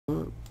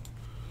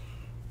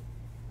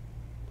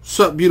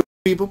Sup, beautiful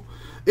people?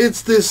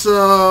 It's this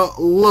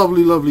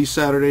lovely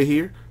Saturday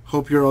here.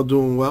 Hope you're all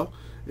doing well.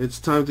 It's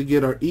time to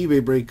get our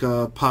eBay break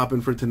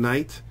popping for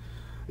tonight.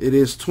 It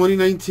is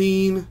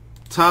 2019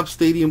 Top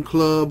Stadium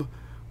Club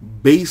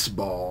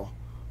Baseball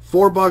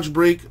 4-box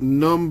break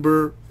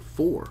number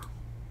 4.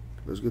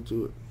 Let's get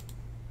to it.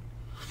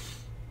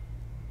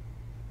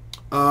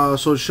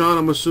 So Sean,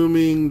 I'm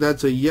assuming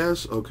that's a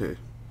yes. Okay.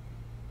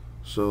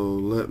 So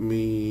let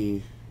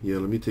me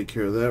take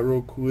care of that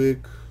real quick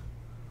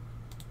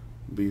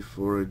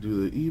before I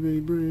do the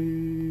eBay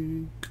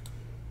break.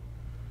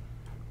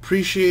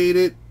 Appreciate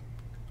it,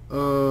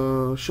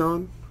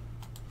 Sean.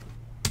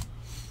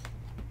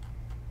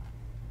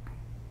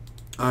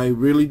 I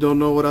really don't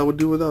know what I would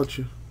do without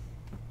you.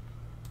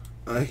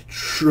 I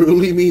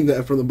truly mean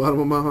that from the bottom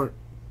of my heart.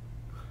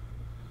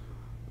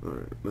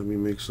 Alright, let me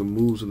make some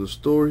moves in the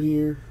store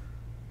here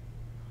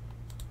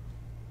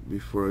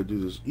before I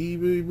do this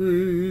eBay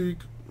break.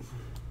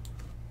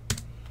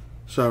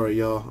 Sorry,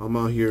 y'all. I'm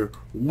out here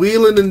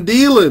wheeling and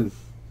dealing.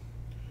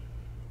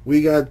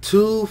 We got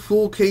 2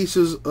 full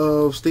cases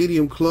of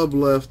Stadium Club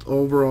left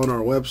over on our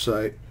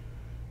website,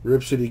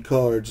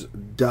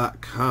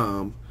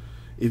 ripcitycards.com.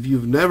 If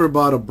you've never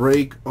bought a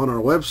break on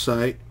our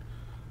website,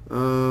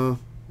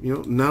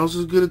 now's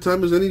as good a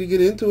time as any to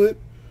get into it.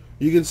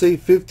 You can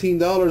save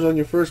 $15 on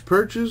your first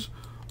purchase.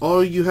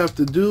 All you have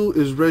to do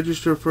is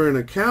register for an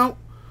account.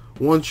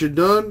 Once you're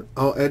done,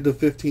 I'll add the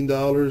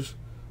 $15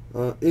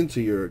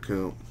 into your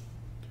account.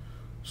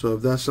 So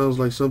if that sounds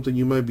like something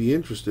you might be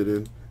interested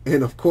in,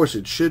 and of course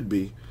it should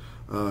be,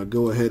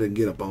 go ahead and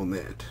get up on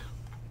that.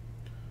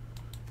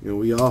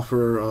 We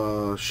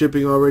offer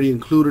shipping already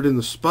included in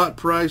the spot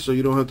price, so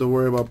you don't have to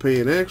worry about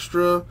paying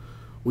extra.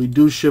 We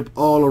do ship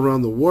all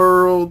around the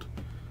world.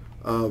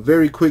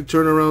 Very quick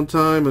turnaround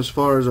time as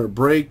far as our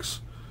breaks.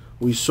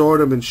 We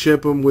sort them and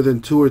ship them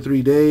within 2 or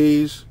 3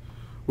 days.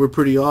 We're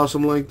pretty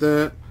awesome like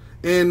that.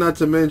 And not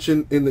to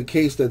mention, in the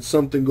case that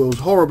something goes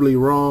horribly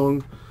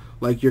wrong,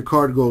 like your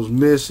card goes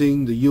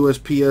missing, the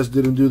USPS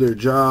didn't do their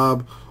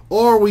job,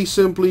 or we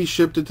simply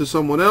shipped it to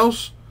someone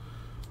else,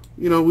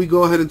 we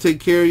go ahead and take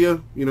care of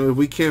you. If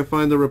we can't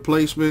find the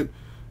replacement,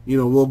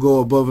 we'll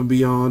go above and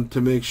beyond to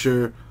make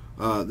sure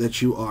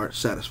that you are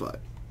satisfied.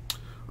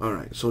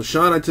 Alright, so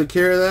Sean, I took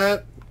care of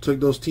that, took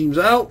those teams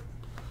out,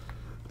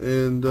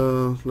 and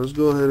let's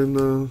go ahead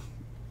and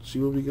see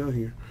what we got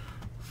here.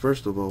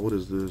 First of all, what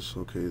is this?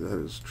 Okay, that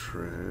is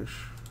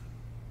trash.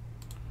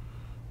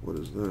 What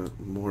is that?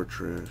 More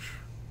trash.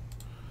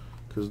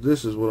 Because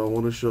this is what I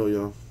want to show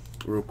y'all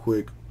real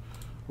quick.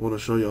 I want to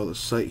show y'all the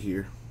site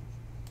here.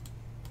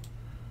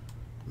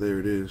 There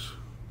it is.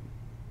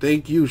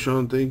 Thank you,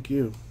 Sean. Thank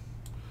you.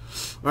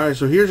 Alright,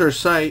 so here's our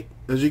site.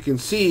 As you can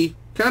see,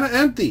 kind of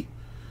empty.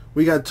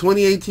 We got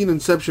 2018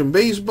 Inception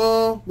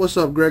Baseball. What's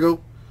up,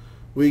 Grego?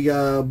 We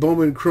got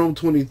Bowman Chrome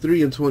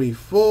 23 and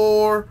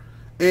 24.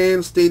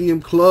 And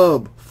Stadium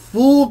Club.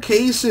 Full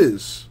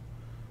cases.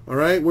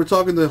 Alright, we're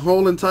talking the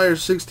whole entire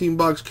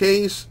 16-box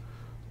case.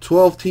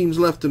 12 teams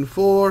left in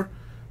 4.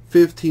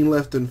 15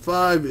 left in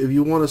 5. If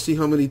you want to see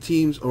how many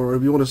teams, or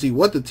if you want to see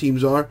what the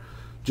teams are,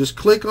 just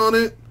click on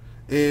it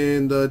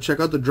and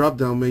check out the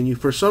drop-down menu.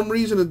 For some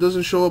reason, it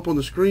doesn't show up on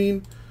the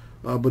screen.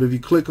 But if you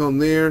click on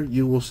there,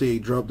 you will see a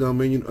drop-down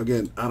menu.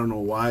 Again, I don't know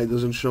why it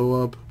doesn't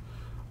show up.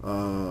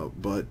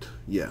 But,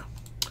 yeah.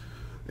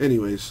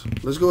 Anyways,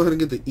 let's go ahead and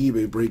get the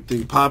eBay break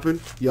thing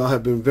popping. Y'all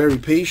have been very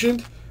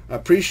patient. I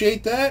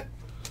appreciate that.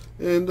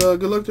 And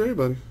good luck to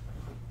everybody.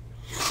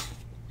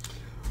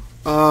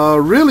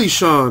 Really,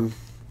 Sean?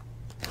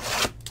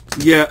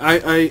 Yeah,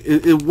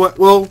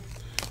 well,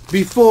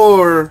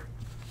 before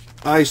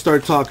I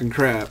start talking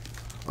crap,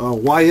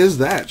 why is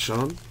that,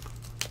 Sean?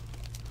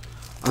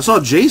 I saw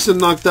Jason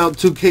knocked out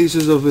 2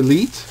 cases of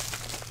Elite.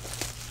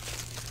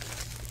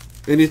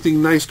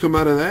 Anything nice come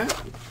out of that?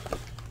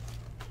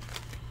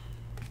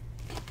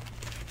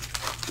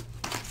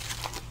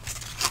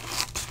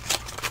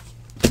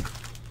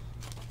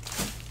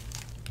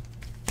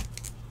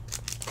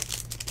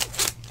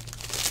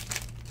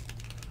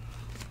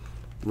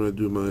 I'm going to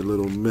do my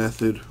little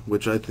method,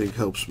 which I think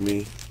helps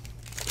me.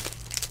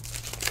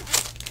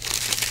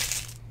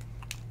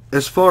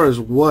 As far as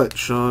what,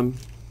 Sean?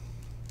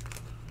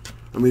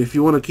 I mean, if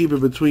you want to keep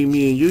it between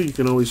me and you, you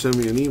can always send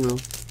me an email.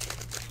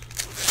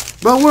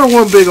 But we're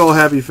one big old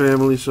happy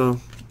family,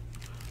 so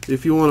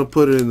if you want to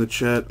put it in the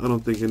chat, I don't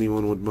think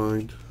anyone would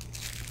mind.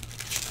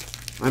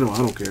 I know, I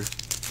don't care.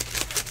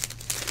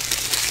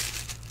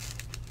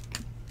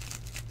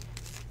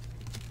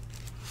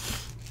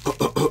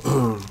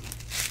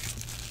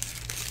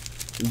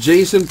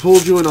 Jason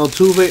pulled you an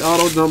Altuve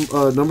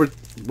auto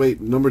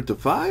number to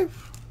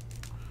 5?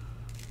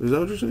 Is that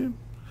what you're saying?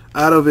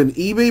 Out of an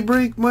eBay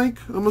break, Mike,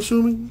 I'm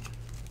assuming.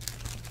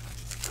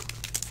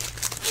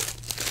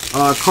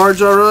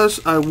 Cards Are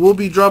Us, I will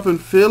be dropping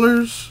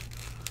fillers,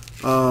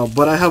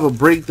 but I have a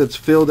break that's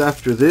filled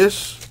after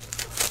this,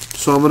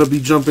 so I'm going to be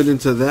jumping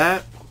into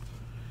that.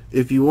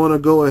 If you want to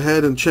go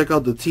ahead and check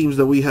out the teams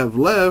that we have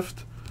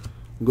left,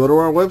 go to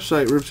our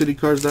website,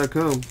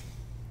 ripcitycards.com.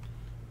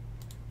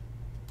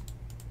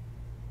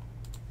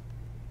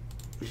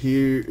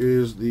 here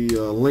is the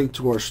link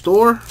to our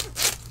store.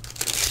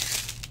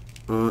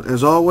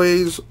 As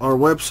always, our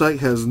website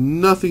has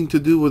nothing to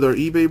do with our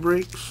eBay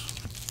breaks.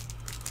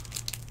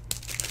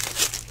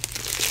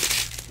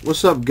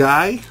 What's up,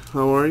 Guy?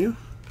 How are you?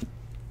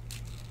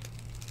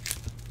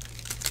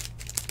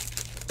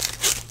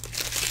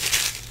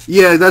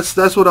 Yeah,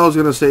 that's what I was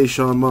gonna say,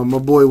 Sean. My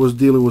boy was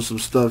dealing with some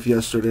stuff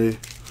yesterday.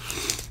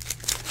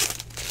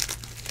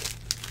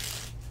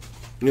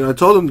 You know, I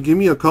told him to give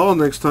me a call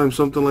next time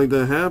something like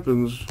that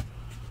happens.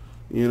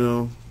 You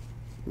know,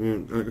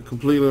 I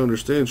completely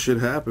understand. Shit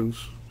happens.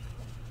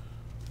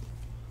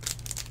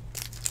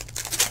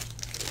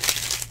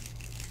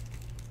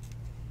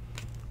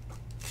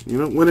 You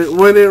know, when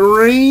it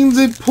rains,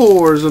 it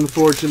pours.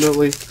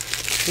 Unfortunately.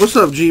 What's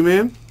up,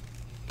 G-Man?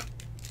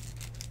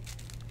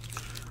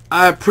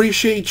 I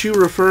appreciate you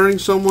referring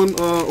someone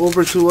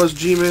over to us,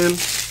 G-Man.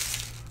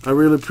 I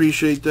really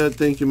appreciate that.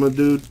 Thank you, my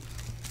dude.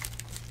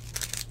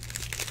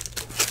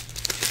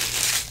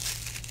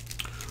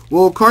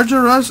 Well, Cards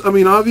R Us, I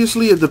mean,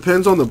 obviously it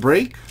depends on the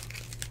break.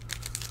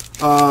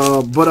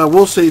 But I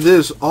will say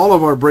this, all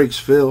of our breaks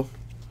fill.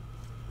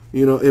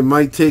 You know, it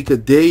might take a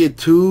day or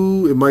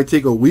two, it might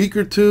take a week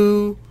or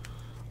two,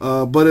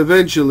 but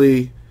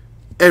eventually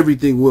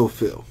everything will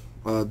fill.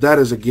 That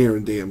is a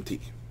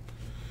guarantee.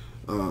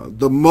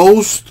 The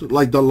most,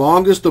 like the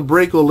longest the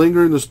break will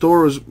linger in the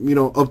store is, you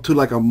know, up to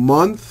like a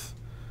month.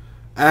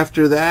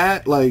 After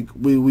that, like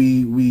we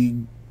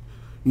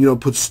you know,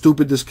 put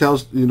stupid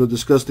discounts, you know,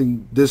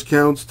 disgusting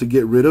discounts to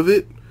get rid of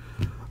it.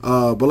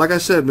 But like I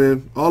said,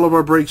 man, all of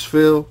our breaks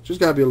fill. Just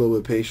gotta be a little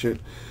bit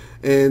patient.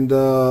 And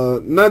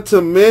not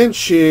to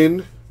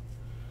mention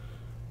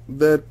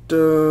that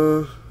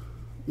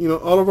you know,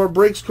 all of our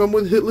breaks come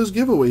with hitless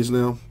giveaways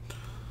now.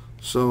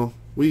 So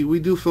we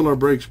do fill our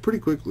breaks pretty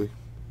quickly.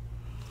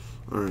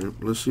 Alright,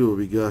 let's see what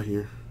we got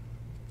here.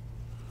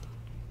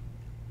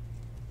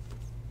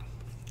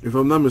 If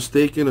I'm not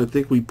mistaken, I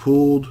think we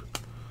pulled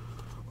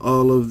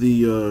all of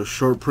the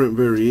sharp print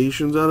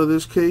variations out of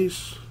this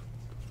case.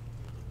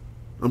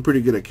 I'm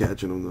pretty good at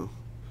catching them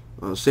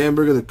though.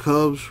 Sandberg of the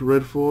Cubs,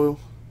 red foil.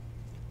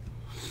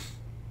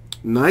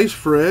 Nice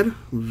Fred,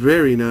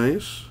 very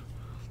nice.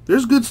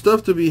 There's good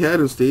stuff to be had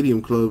in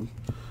Stadium Club.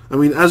 I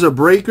mean, as a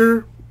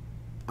breaker,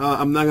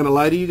 I'm not going to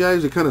lie to you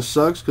guys, it kind of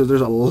sucks because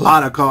there's a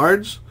lot of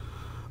cards.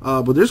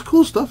 But there's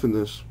cool stuff in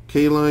this.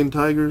 K-Line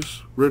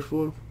Tigers, red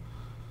foil.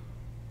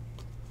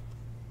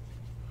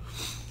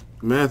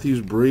 Matthews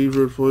Braves,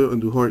 red foil.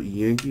 And Duhart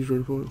Yankees,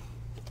 red foil.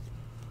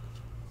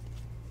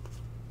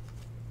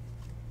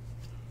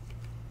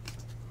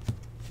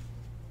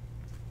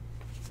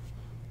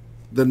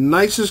 The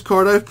nicest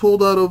card I've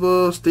pulled out of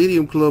a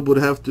Stadium Club would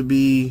have to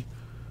be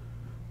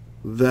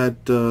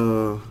that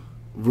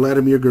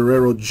Vladimir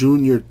Guerrero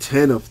Jr.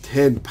 10 of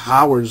 10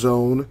 Power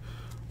Zone.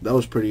 That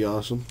was pretty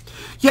awesome.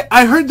 Yeah,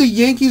 I heard the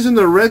Yankees and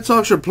the Red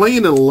Sox are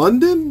playing in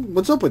London.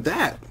 What's up with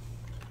that?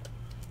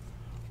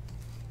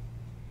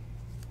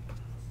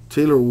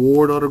 Taylor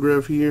Ward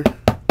autograph here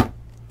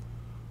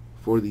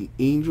for the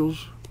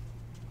Angels.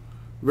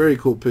 Very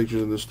cool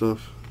pictures in this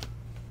stuff.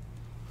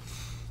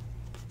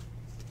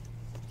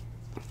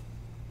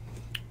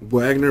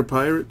 Wagner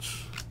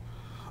Pirates.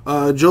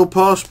 Joe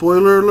Paul,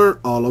 spoiler alert,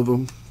 all of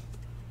them.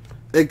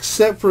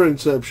 Except for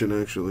Inception,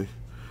 actually.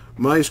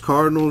 Mice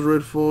Cardinals,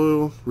 red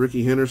foil.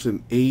 Ricky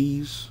Henderson,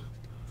 A's.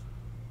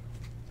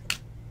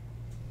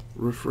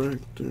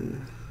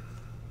 Refractor.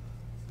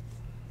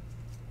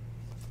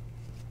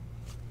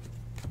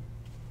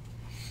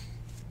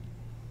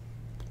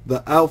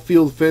 The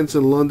outfield fence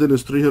in London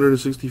is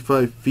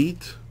 365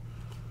 feet.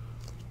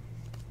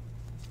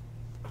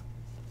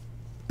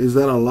 Is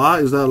that a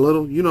lot? Is that a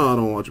little? You know I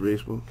don't watch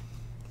baseball.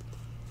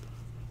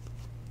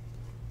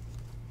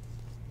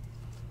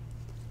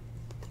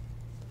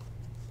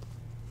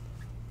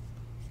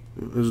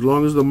 As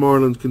long as the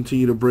Marlins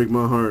continue to break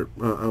my heart,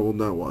 I will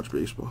not watch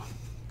baseball.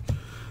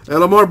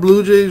 LMR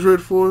Blue Jays,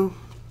 red foil.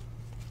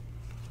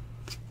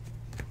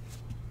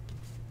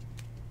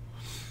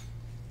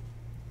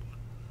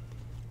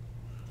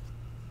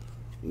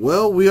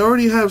 Well, we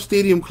already have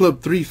Stadium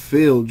Club 3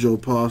 filled, Joe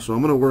Pa, so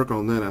I'm going to work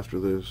on that after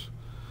this.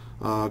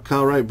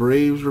 Kyle Wright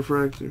Braves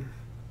refractor.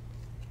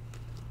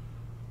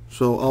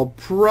 So I'll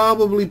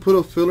probably put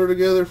a filler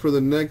together for the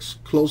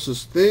next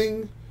closest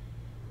thing,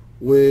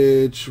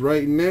 which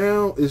right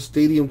now is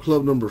Stadium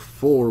Club number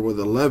 4 with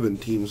 11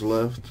 teams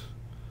left.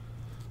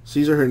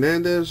 Cesar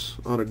Hernandez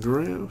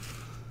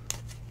autograph.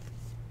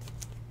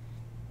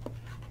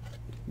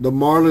 The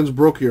Marlins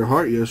broke your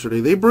heart yesterday.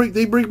 They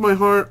break my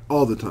heart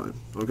all the time,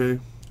 okay?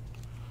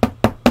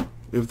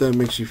 If that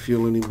makes you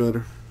feel any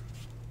better.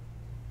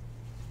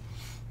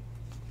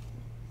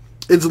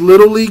 It's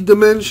Little League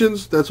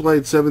dimensions, that's why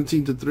it's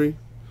 17-3.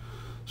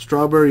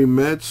 Strawberry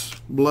Mets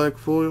black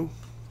foil.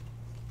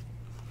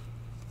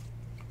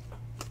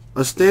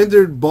 A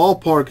standard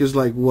ballpark is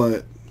like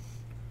what?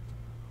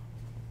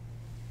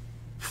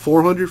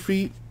 400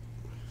 feet?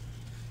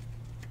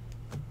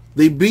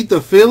 They beat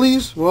the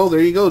Phillies? Well, there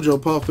you go, Joe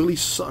Paul.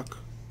 Phillies suck.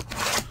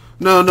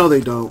 No, no, they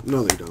don't.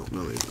 No, they don't.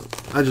 No, they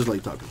don't. I just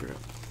like talking crap.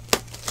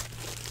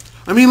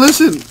 I mean,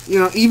 listen, you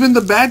know, even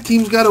the bad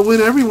teams got to win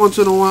every once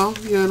in a while,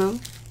 you know.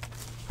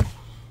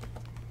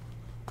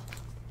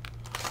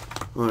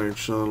 All right,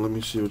 Sean, let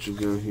me see what you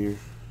got here.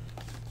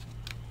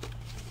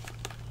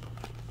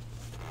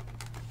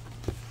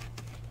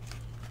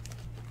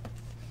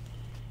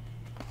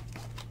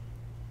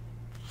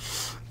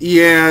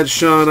 Yeah,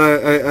 Sean,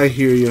 I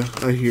hear you.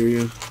 I hear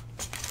you.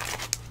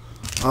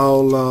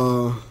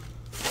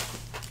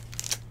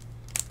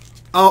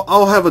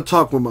 I'll have a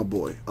talk with my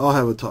boy. I'll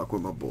have a talk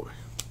with my boy.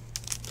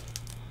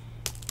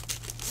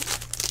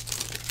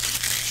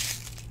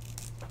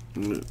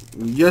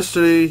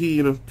 Yesterday, he,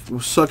 you know,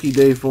 was a sucky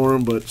day for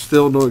him, but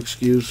still no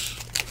excuse.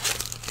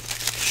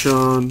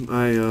 Sean,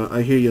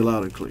 I hear you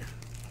loud and clear.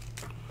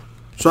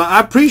 So I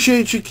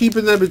appreciate you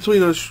keeping that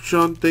between us,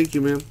 Sean. Thank you,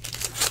 man.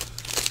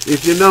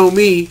 If you know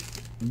me,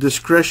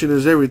 discretion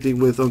is everything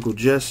with Uncle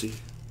Jesse.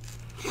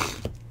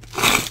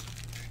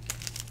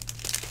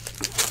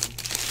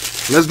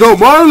 Let's go,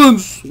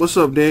 Marlins! What's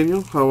up,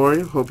 Daniel? How are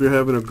you? Hope you're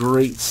having a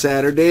great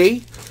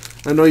Saturday.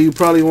 I know you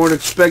probably weren't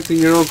expecting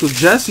your Uncle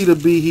Jesse to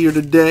be here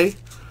today,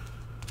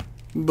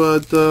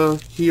 but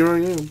here I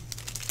am.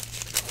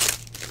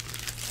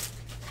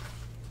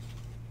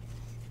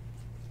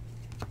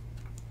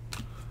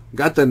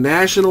 Got the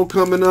National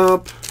coming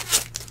up.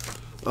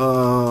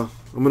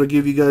 I'm going to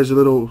give you guys a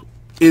little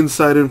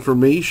inside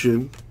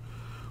information.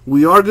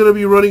 We are going to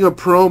be running a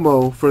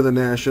promo for the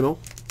National.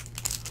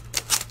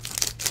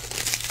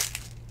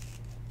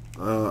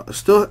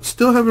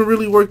 Still haven't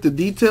really worked the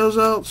details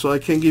out, so I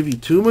can't give you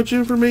too much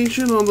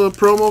information on the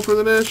promo for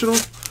the National.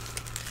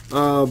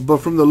 But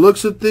from the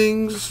looks of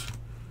things,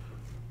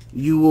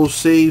 you will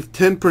save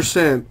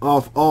 10%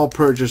 off all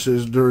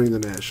purchases during the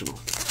National.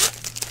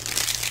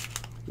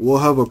 We'll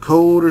have a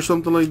code or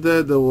something like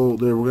that that we're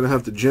going to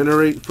have to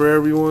generate for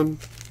everyone.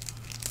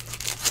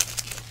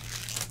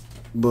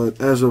 But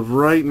as of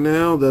right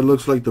now, that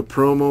looks like the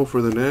promo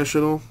for the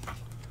National.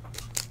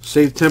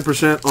 Save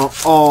 10% on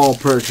all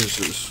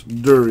purchases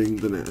during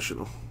the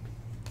National.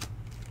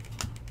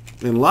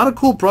 And a lot of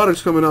cool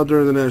products coming out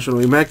during the National.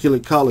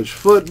 Immaculate College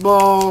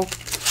Football.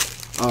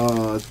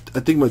 I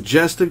think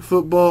Majestic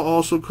Football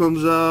also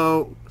comes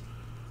out.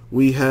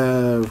 We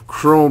have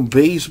Chrome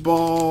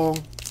Baseball.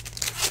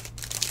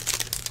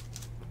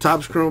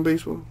 Topps Chrome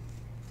Baseball.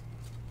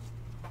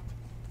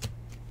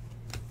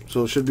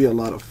 So it should be a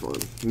lot of fun.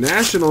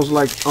 National's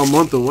like a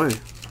month away.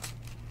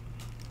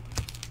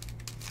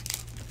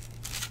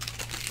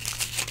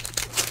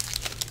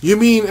 You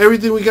mean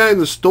everything we got in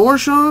the store,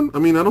 Sean? I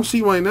mean, I don't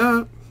see why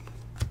not.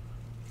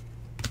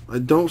 I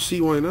don't see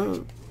why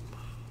not.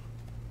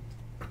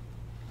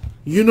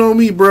 You know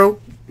me, bro.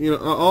 You know,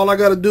 all I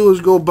gotta do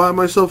is go buy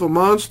myself a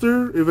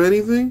Monster, if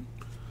anything.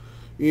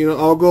 You know,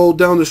 I'll go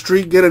down the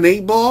street, get an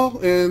 8-ball,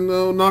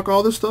 and knock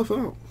all this stuff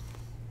out.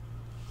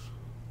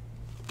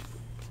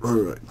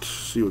 Alright,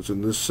 see what's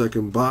in this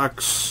second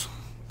box.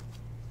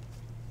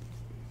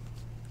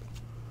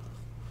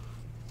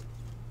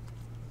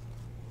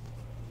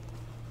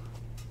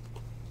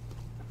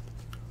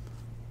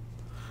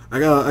 I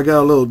got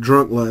a little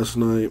drunk last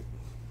night.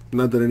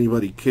 Not that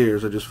anybody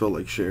cares, I just felt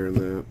like sharing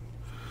that.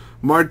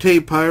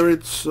 Marte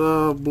Pirates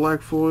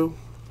black foil.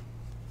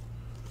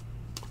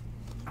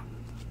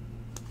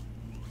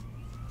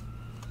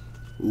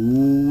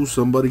 Ooh,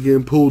 somebody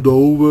getting pulled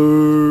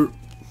over.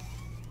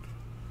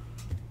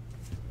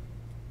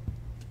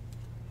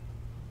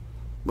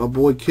 My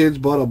boy Kids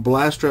bought a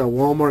blaster at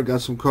Walmart.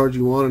 Got some cards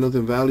you wanted,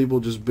 nothing valuable,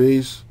 just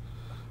base.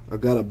 I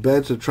got a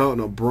Betts, a Trout,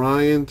 and a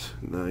Bryant.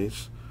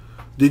 Nice.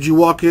 Did you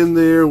walk in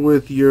there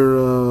with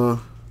your,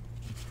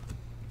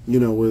 you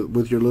know,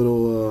 with your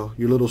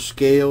little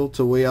scale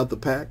to weigh out the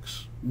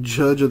packs?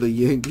 Judge of the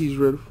Yankees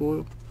red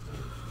foil.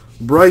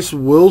 Bryce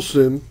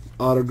Wilson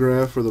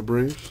autograph for the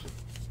Braves.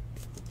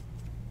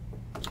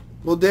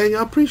 Well,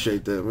 Daniel, I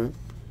appreciate that, man.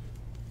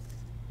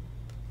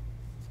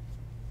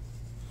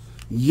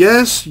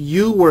 Yes,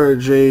 you were,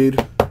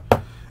 Jade,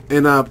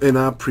 and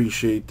I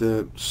appreciate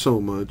that so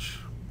much.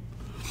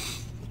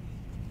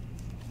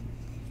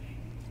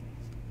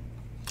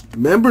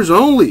 Members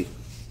only.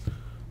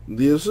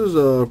 This is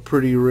a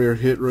pretty rare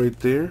hit right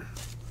there.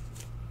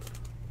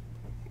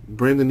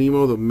 Brandon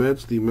Nemo, the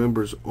Mets, the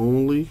members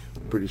only.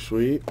 Pretty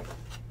sweet.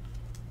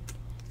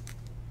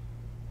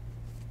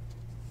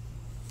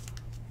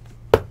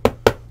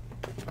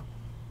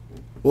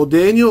 Well,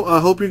 Daniel, I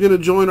hope you're going to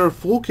join our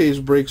full case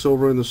breaks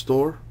over in the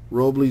store.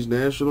 Robles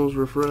Nationals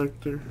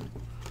refractor.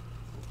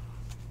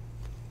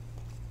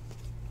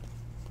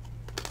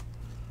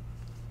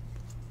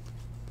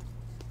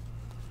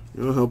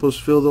 You know, help us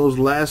fill those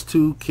last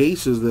 2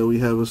 cases that we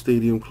have a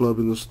Stadium Club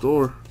in the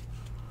store.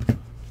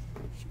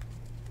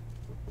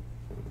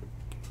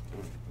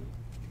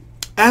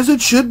 As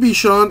it should be,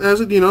 Sean. As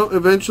it, you know,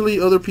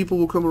 eventually other people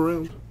will come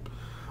around.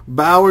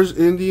 Bowers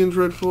Indians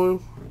red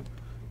foil.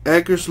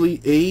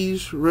 Eckersley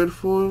A's red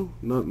foil.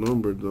 Not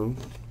numbered though.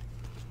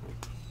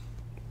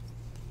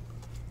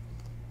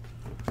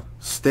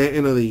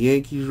 Stanton of the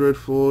Yankees red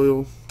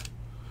foil.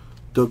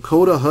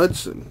 Dakota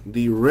Hudson,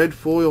 the red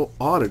foil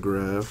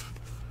autograph,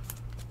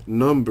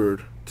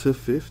 numbered to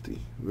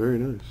 50. Very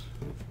nice.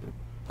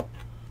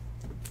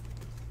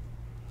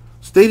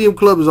 Stadium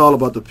Club is all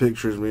about the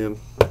pictures, man.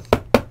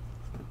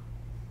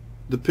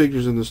 The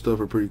pictures and this stuff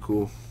are pretty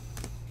cool.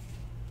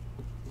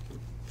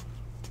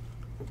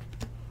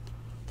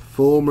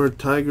 Fulmer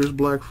Tigers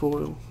black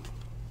foil.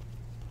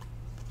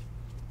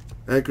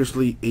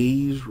 Eckersley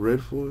A's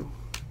red foil.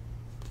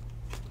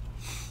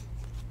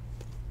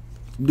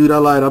 Dude, I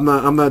lied.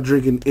 I'm not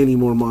drinking any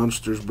more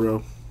Monsters,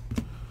 bro.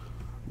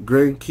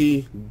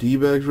 Greinke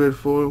D-backs red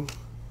foil.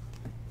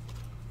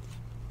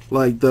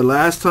 Like the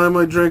last time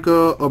I drank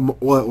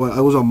what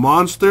I was a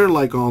Monster,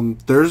 like on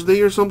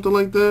Thursday or something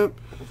like that.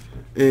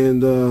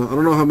 And I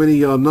don't know how many of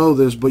y'all know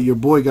this, but your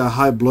boy got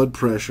high blood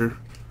pressure.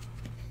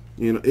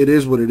 You know, it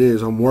is what it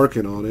is. I'm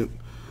working on it.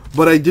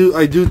 But I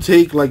do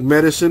take like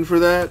medicine for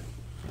that.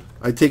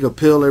 I take a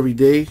pill every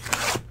day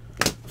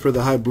for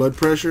the high blood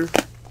pressure.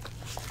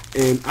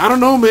 And I don't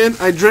know, man.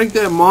 I drank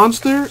that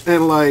Monster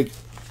and like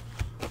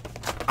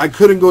I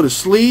couldn't go to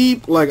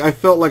sleep. Like I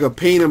felt like a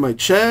pain in my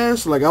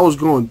chest. Like I was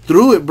going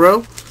through it,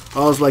 bro. I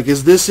was like,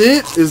 is this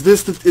it?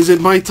 Is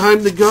it my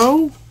time to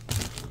go?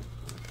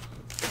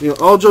 You know,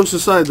 all jokes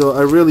aside though,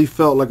 I really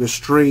felt like a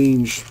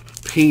strange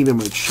pain in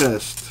my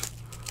chest.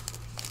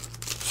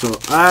 So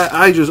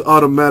I just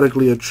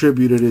automatically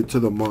attributed it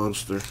to the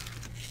Monster.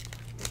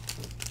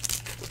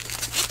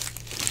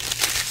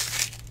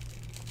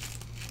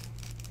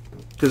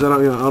 Because I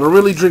don't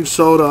really drink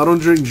soda. I don't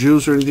drink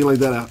juice or anything like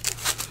that.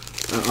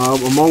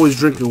 I'm always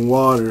drinking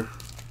water.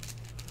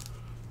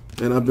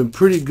 And I've been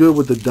pretty good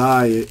with the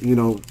diet. You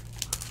know,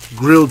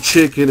 grilled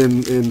chicken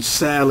and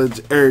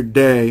salads every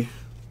day.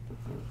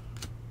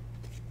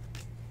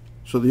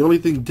 So the only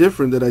thing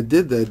different that I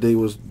did that day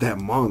was that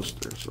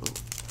Monster. So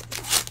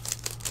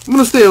I'm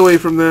going to stay away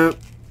from that.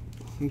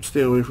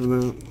 Stay away from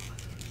that.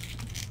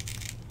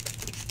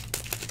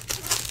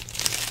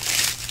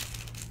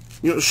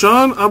 You know,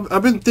 Sean,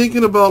 I've been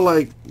thinking about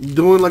like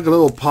doing like a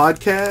little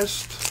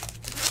podcast,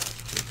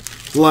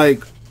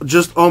 like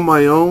just on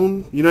my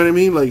own. You know what I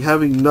mean? Like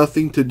having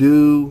nothing to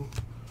do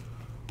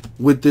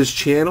with this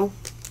channel,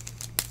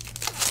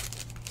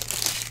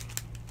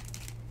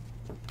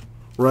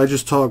 where I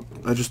just talk.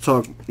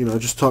 You know, I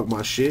just talk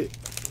my shit.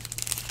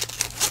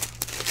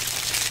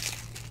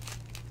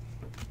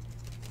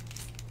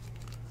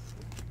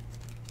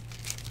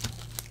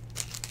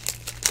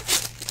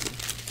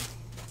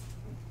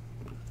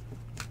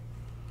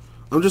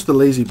 I'm just a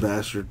lazy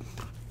bastard.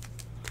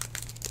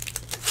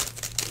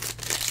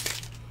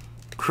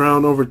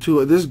 Crown over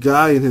 2. This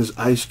guy and his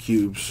ice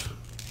cubes.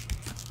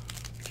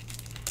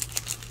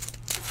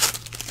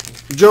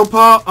 Joe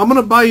Pa, I'm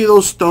gonna buy you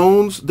those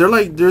stones. They're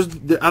like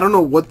I don't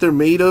know what they're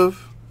made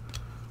of,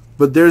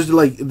 but I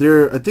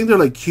think they're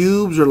like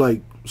cubes or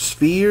like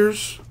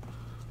spheres.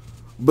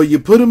 But you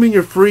put them in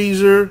your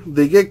freezer.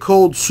 They get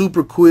cold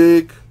super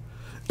quick,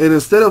 and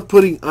instead of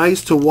putting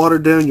ice to water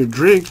down your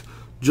drink,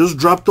 just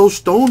drop those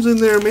stones in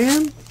there,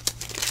 man.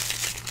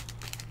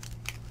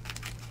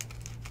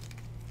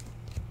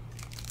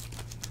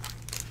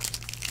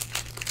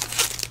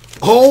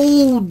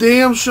 Oh,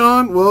 damn,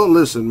 Sean. Well,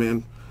 listen,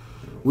 man.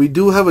 We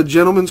do have a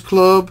gentleman's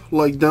club,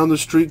 like, down the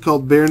street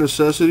called Bare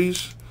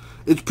Necessities.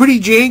 It's pretty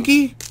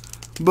janky,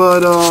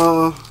 but,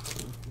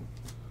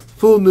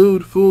 full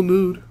nude, full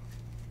nude.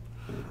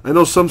 I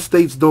know some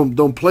states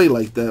don't play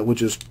like that,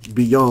 which is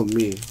beyond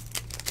me.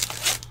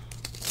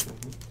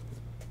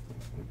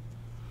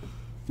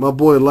 My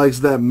boy likes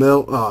that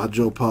melt. Ah,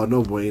 Joe Pa,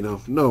 no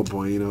bueno, no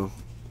bueno.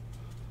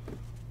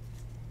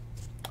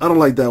 I don't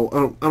like that.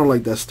 I don't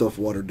like that stuff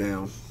watered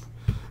down.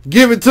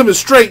 Give it to me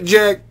straight,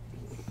 Jack.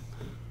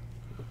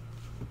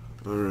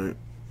 All right,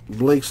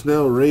 Blake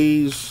Snell,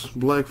 Rays,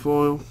 black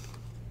foil.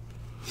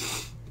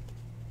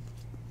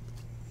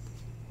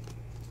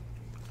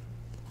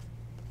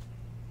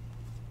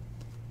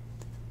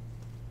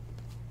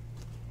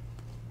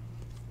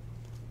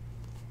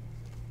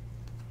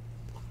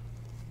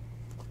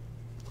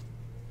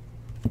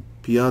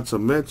 Piazza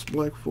Mets,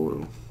 black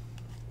foil.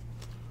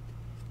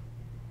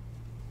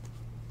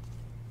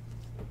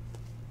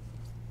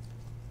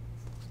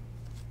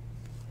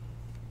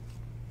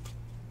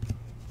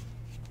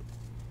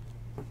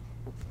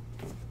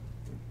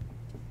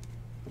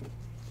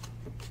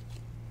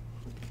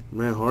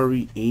 Matt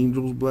Harvey,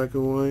 Angels, black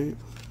and white.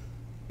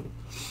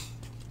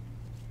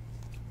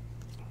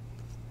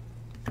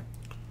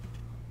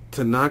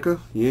 Tanaka,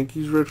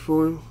 Yankees, red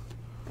foil.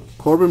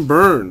 Corbin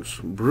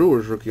Burns,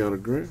 Brewers, rookie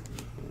autograph.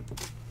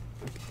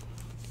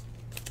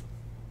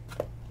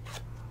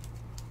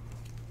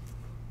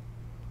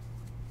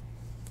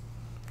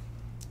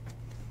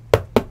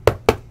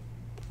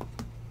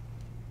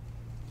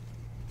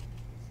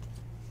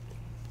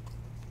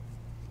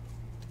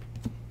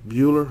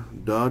 Bueller,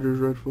 Dodgers,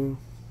 red foil.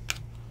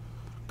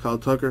 Kyle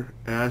Tucker,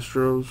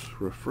 Astros,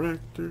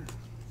 refractor.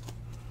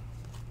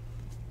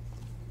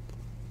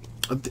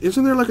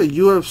 Isn't there like a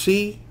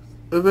UFC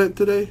event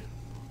today?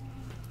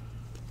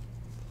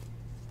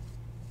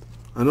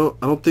 I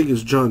don't think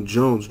it's John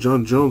Jones.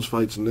 John Jones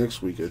fights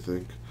next week, I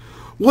think.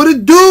 What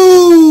it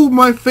do,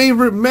 my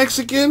favorite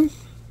Mexican?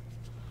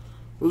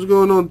 What's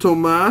going on,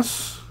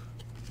 Tomas?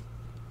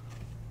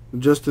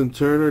 Justin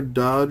Turner,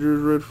 Dodgers,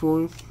 red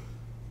foil.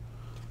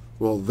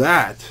 Well,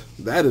 that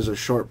is a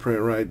short print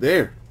right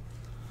there.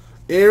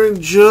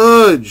 Aaron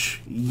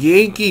Judge,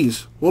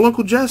 Yankees. Well,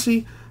 Uncle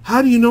Jesse,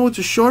 how do you know it's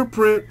a short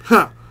print?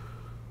 Huh.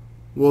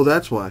 Well,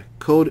 that's why.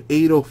 Code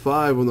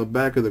 805 on the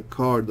back of the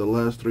card, the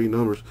last 3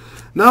 numbers.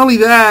 Not only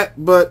that,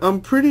 but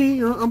I'm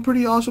pretty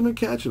awesome at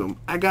catching them.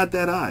 I got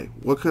that eye.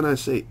 What can I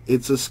say?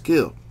 It's a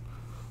skill.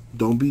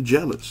 Don't be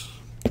jealous.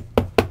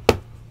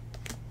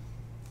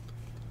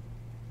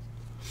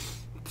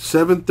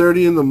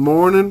 7:30 in the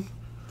morning.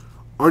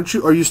 Are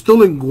you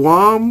still in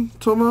Guam,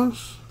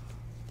 Tomas?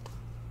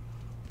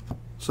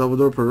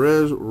 Salvador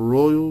Perez,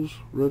 Royals,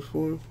 red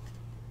foil.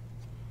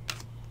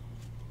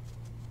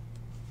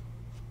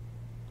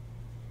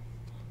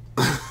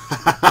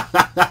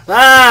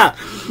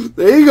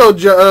 There you go,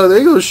 there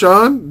you go,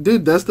 Sean.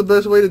 Dude, that's the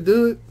best way to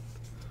do it.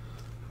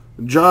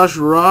 Josh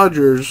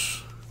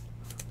Rogers,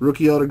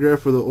 rookie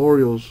autograph for the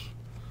Orioles.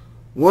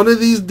 One of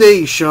these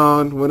days,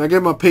 Sean, when I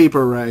get my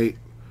paper right,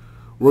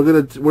 we're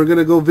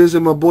gonna go visit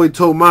my boy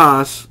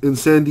Tomas in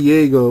San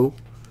Diego,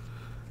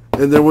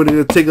 and then we're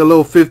gonna take a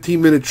little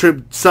 15-minute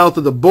trip south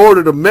of the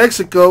border to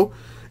Mexico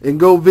and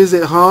go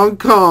visit Hong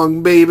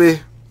Kong,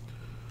 baby.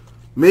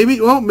 Maybe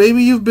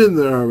you've been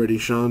there already,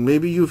 Sean.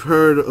 Maybe you've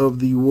heard of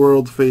the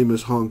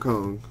world-famous Hong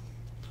Kong.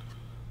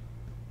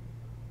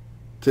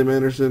 Tim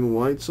Anderson,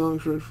 White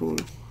Sox, red foil.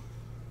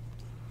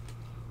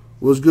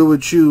 What's good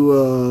with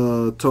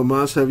you,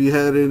 Tomas? Have you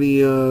had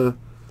any,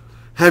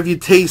 have you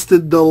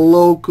tasted the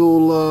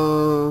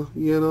local,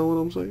 you know what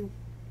I'm saying?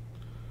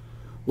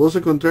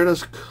 Wilson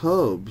Contreras,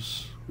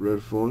 Cubs,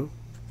 red foil.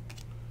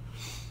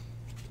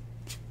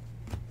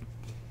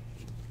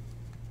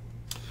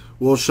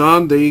 Well,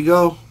 Sean, there you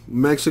go.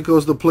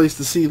 Mexico's the place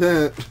to see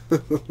that.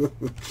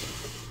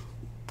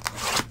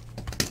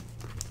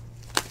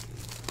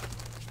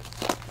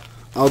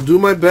 I'll do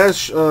my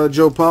best,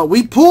 Joe Paul.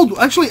 I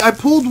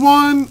pulled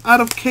one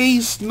out of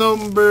case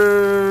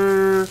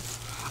number,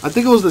 I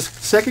think it was the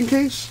second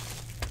case.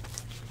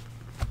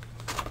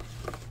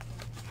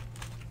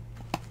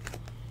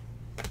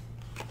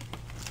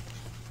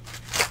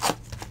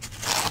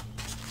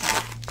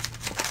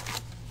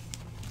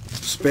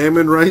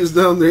 Spamming rice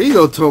down there. You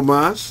go,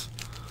 Tomas.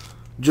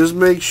 Just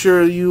make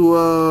sure you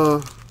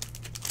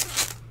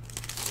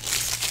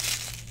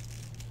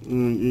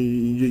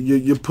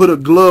you put a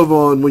glove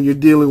on when you're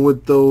dealing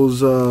with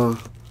those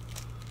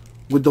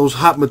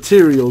hot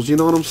materials. You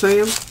know what I'm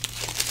saying?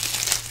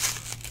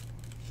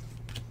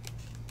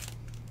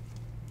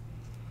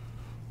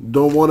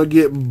 Don't want to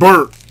get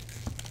burnt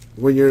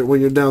when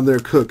you're down there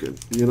cooking.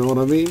 You know what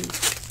I mean?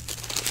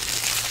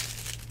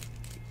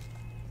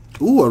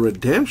 Ooh, a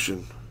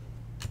redemption.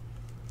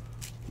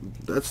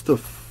 That's the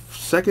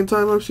second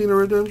time I've seen a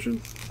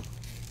redemption.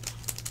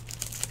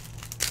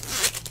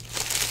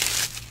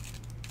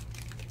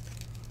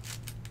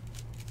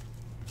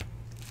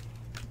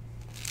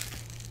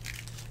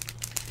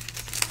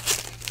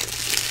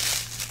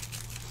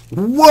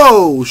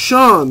 Whoa,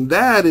 Sean,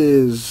 that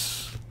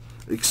is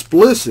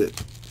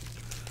explicit.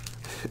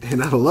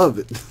 And I love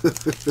it.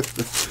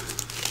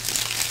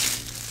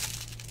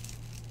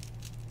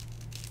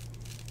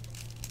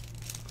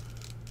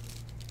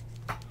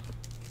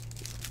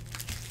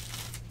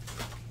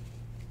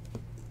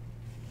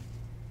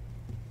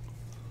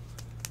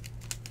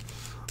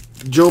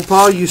 Joe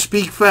Paul, you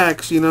speak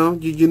facts, you know.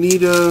 You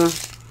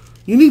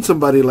need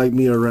somebody like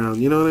me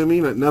around, you know what I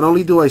mean? Not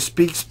only do I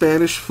speak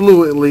Spanish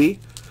fluently,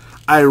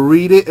 I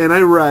read it and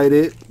I write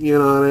it, you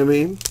know what I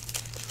mean?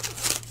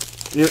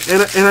 Yeah,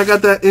 and I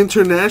got that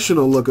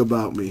international look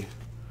about me.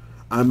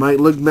 I might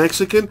look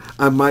Mexican,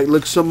 I might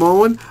look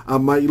Samoan, I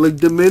might look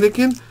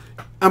Dominican,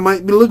 I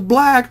might look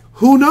black,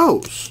 who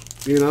knows,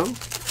 you know?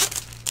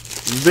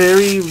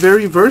 Very,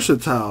 very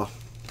versatile.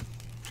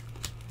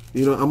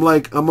 You know, I'm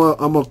like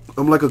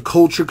a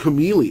culture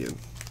chameleon.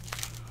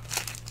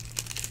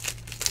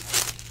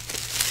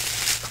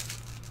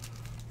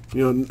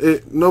 You know,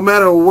 no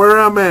matter where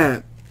I'm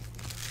at,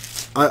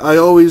 I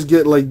always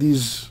get like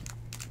these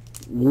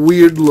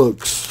weird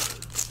looks.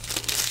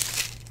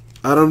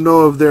 I don't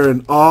know if they're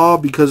in awe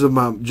because of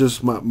my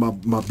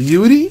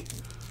beauty.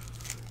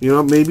 You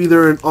know, maybe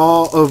they're in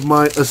awe of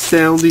my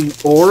astounding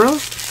aura.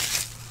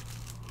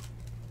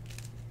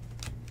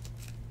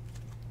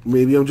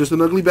 Maybe I'm just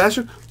an ugly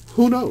bastard.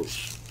 Who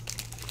knows?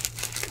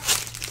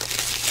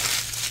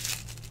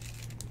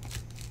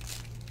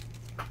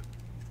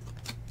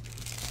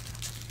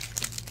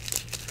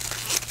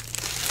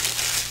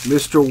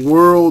 Mr.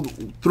 World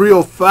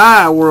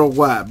 305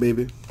 worldwide,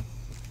 baby.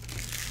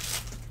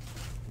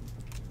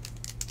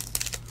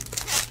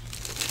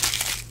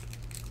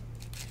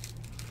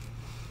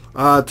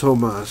 Ah,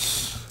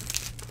 Tomas.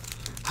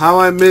 How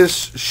I miss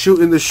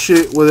shooting the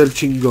shit with El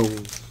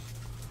Chingon.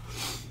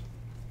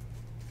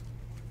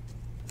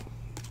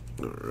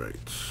 Alright.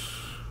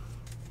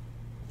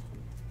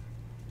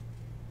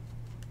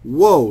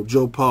 Whoa,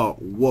 Joe Paul.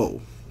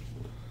 Whoa.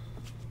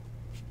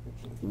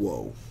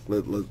 Whoa.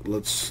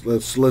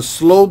 Let's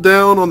slow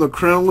down on the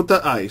crown with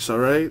the ice, all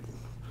right?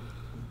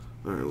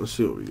 All right, let's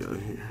see what we got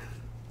here.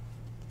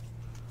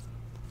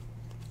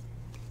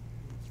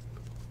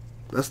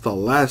 That's the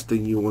last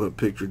thing you want to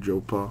picture,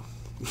 Joe Paul.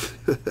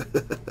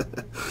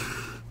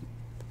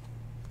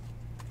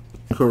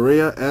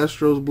 Correa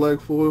Astros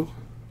black foil.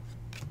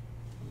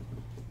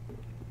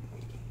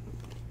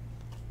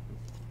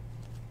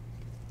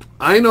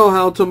 I know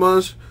how,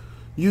 Tomas.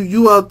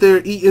 You out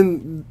there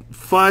eating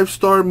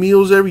 5-star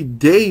meals every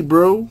day,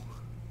 bro.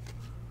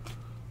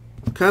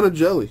 Kind of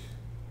jelly.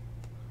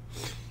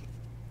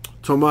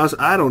 Tomas,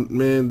 I don't,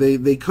 man.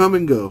 They come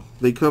and go.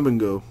 They come and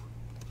go.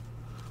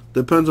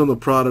 Depends on the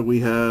product we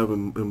have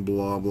and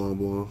blah, blah,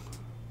 blah.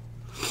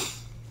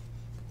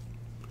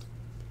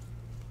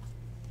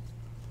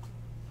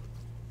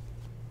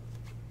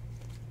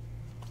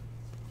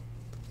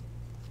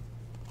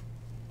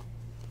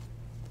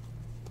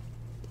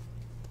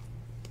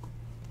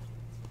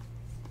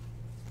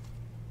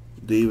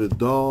 David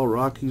Dahl,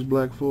 Rockies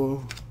black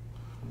foil.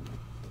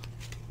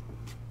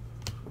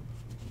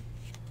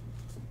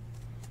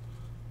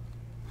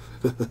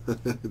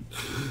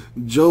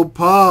 Joe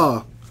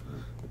Pa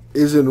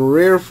is in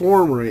rare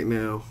form right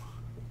now.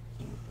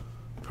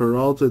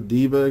 Peralta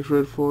D-backs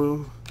red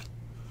foil.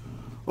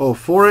 Oh,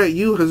 4 at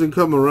you hasn't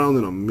come around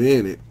in a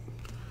minute.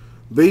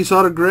 Base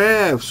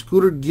autograph,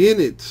 Scooter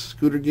Gennett.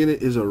 Scooter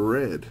Gennett is a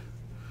red.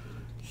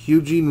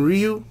 Eugene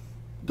Ryu,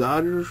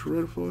 Dodgers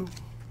red foil.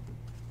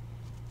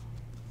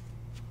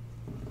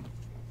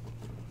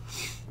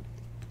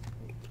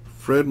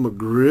 Fred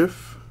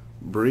McGriff,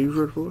 Braves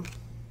red foil.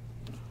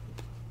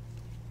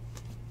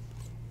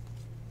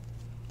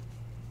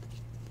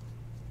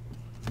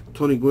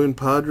 Tony Gwynn,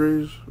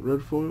 Padres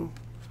red foil.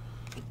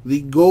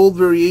 The gold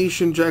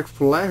variation Jack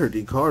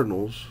Flaherty,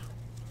 Cardinals,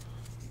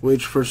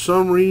 which for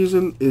some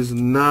reason is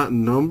not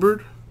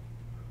numbered,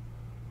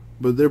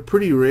 but they're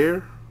pretty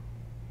rare.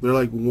 They're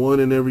like 1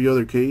 in every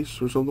other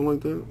case or something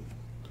like that.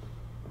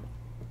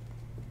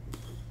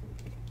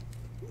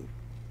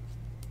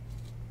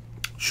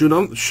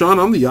 Sean,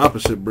 I'm the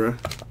opposite, bruh.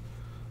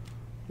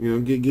 You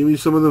know, give me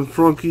some of them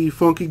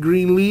funky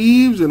green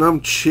leaves, and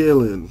I'm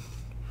chilling.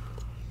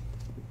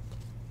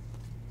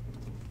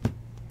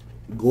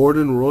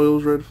 Gordon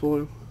Royals red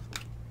foil.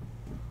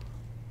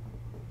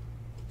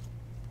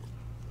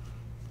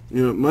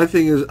 You know, my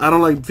thing is I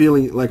don't like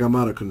feeling like I'm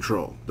out of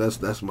control.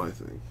 That's my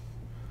thing.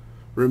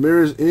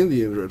 Ramirez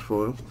Indians red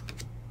foil.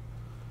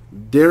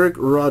 Derek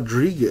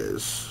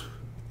Rodriguez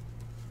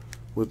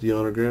with the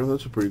autograph.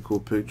 That's a pretty cool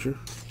picture.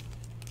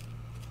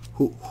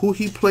 Who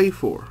he play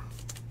for?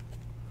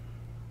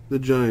 The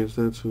Giants,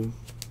 that's who.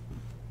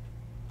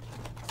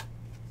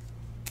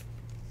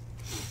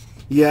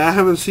 Yeah, I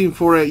haven't seen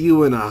 4 at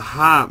you in a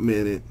hot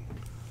minute.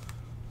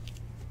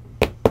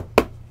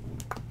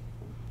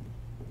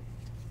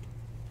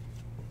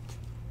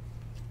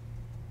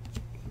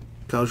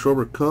 Kyle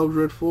Schwarber Cubs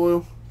red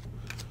foil.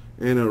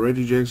 And a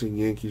Reggie Jackson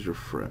Yankees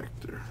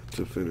refractor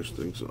to finish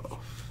things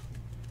off.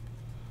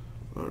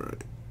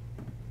 Alright.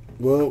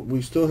 Well,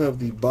 we still have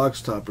the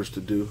box toppers to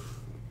do.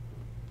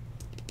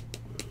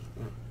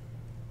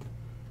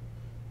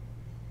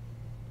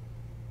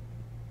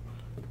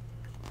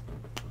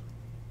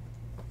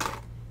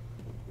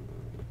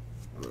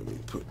 Let me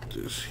put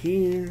this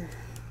here.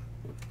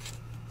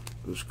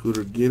 The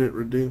Scooter Gennett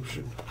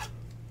redemption.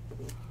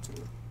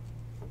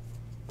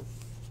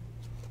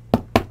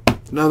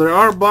 Now there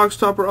are box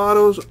topper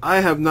autos. I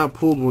have not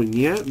pulled one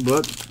yet,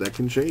 but that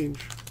can change.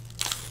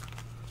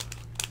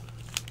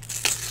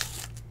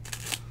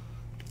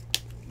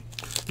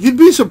 You'd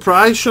be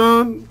surprised,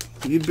 Sean.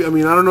 I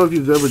mean, I don't know if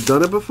you've ever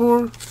done it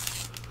before,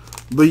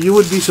 but you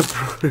would be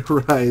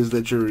surprised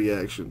at your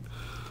reaction.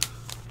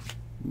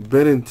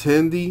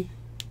 Benintendi,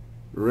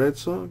 Red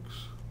Sox.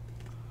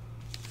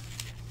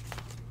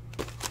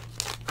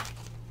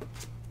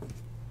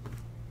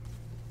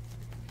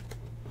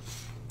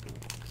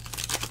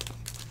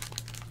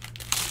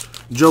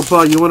 Joe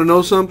Paul, you want to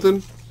know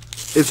something?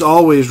 It's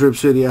always Rip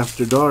City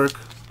after dark.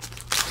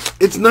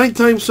 It's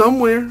nighttime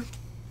somewhere.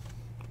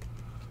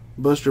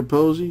 Buster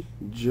Posey,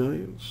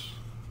 Giants.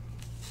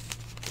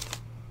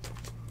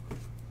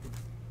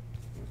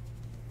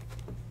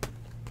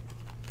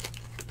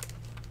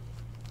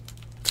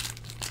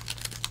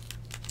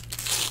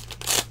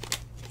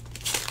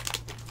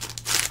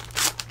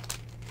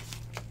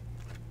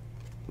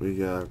 We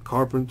got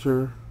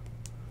Carpenter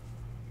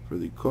for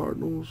the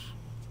Cardinals.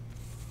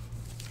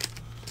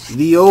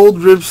 The old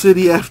Rip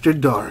City after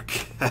dark.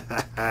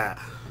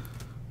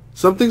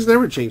 Some things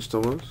never change,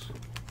 Thomas.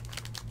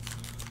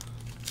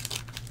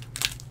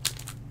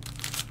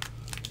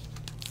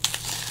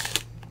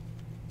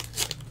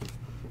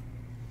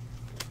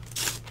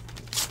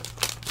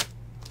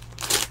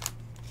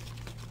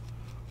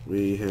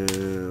 We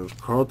have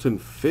Carlton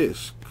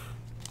Fisk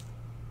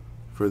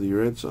for the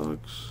Red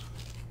Sox.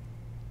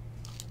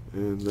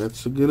 And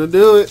that's gonna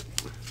do it.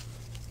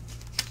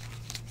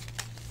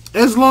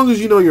 As long as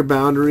you know your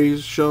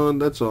boundaries, Sean,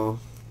 that's all.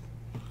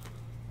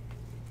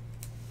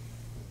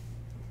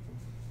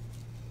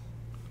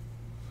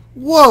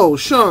 Whoa,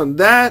 Sean,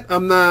 that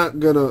I'm not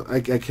gonna. I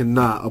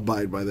cannot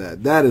abide by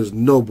that. That is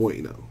no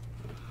bueno.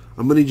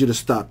 I'm gonna need you to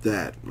stop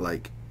that,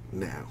 like,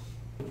 now.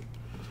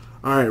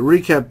 All right,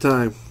 recap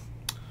time.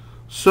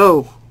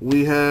 So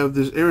we have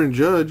this Aaron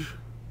Judge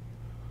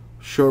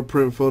short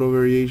print photo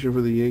variation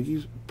for the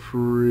Yankees.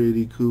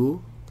 Pretty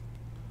cool.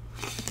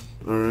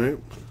 All right.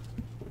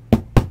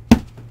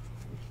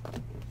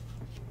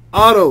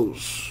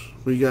 Autos.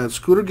 We got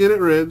Scooter Gennett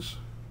Reds.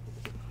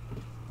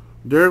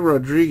 Derek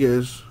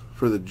Rodriguez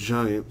for the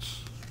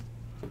Giants.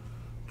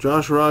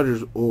 Josh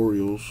Rogers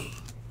Orioles.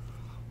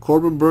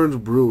 Corbin Burns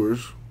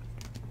Brewers.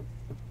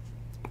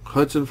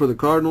 Hudson for the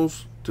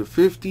Cardinals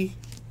 /50.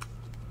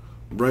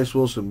 Bryce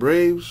Wilson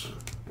Braves.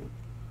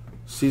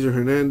 Cesar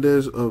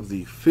Hernandez of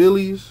the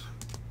Phillies.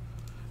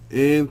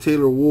 And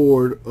Taylor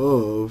Ward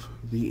of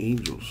the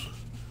Angels.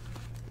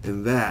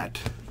 And that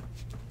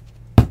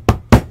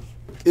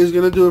is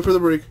going to do it for the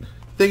break.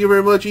 Thank you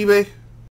very much, eBay.